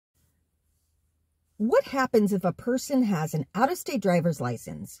What happens if a person has an out-of-state driver's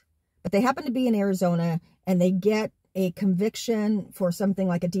license, but they happen to be in Arizona and they get a conviction for something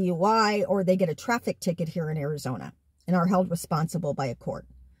like a DUI, or they get a traffic ticket here in Arizona and are held responsible by a court?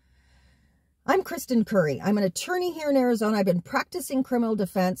 I'm Kristen Curry. I'm an attorney here in Arizona. I've been practicing criminal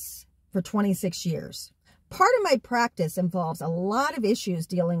defense for 26 years. Part of my practice involves a lot of issues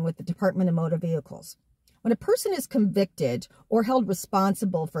dealing with the Department of Motor Vehicles. When a person is convicted or held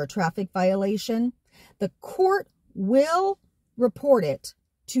responsible for a traffic violation, the court will report it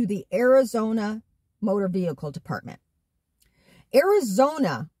to the Arizona Motor Vehicle Department.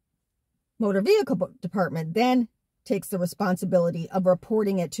 Arizona Motor Vehicle Department then takes the responsibility of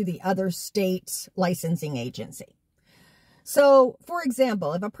reporting it to the other state's licensing agency. So, for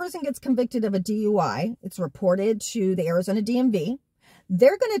example, if a person gets convicted of a DUI, it's reported to the Arizona DMV.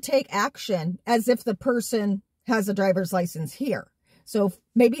 They're going to take action as if the person has a driver's license here. So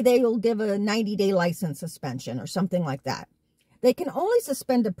maybe they will give a 90-day license suspension or something like that. They can only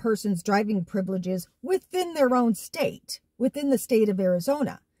suspend a person's driving privileges within their own state, within the state of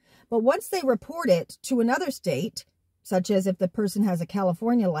Arizona. But once they report it to another state, such as if the person has a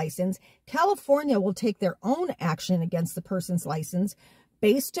California license, California will take their own action against the person's license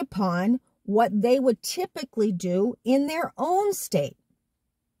based upon what they would typically do in their own state.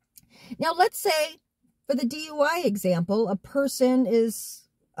 Now, let's say, for the DUI example, a person is,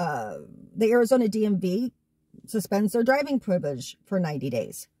 the Arizona DMV suspends their driving privilege for 90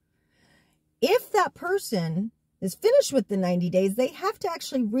 days. If that person is finished with the 90 days, they have to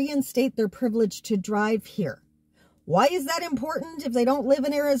actually reinstate their privilege to drive here. Why is that important if they don't live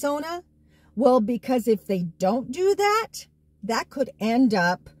in Arizona? Well, because if they don't do that, that could end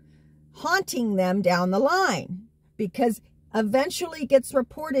up haunting them down the line, because eventually gets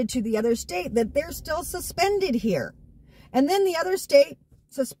reported to the other state that they're still suspended here. And then the other state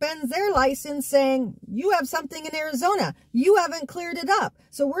suspends their license saying, you have something in Arizona. You haven't cleared it up.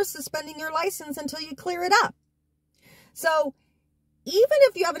 So we're suspending your license until you clear it up. So even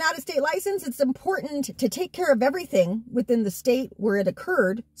if you have an out-of-state license, it's important to take care of everything within the state where it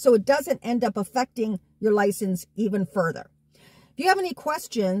occurred so it doesn't end up affecting your license even further. If you have any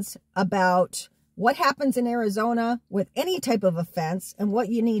questions about what happens in Arizona with any type of offense and what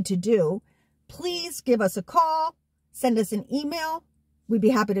you need to do, please give us a call, send us an email. We'd be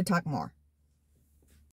happy to talk more.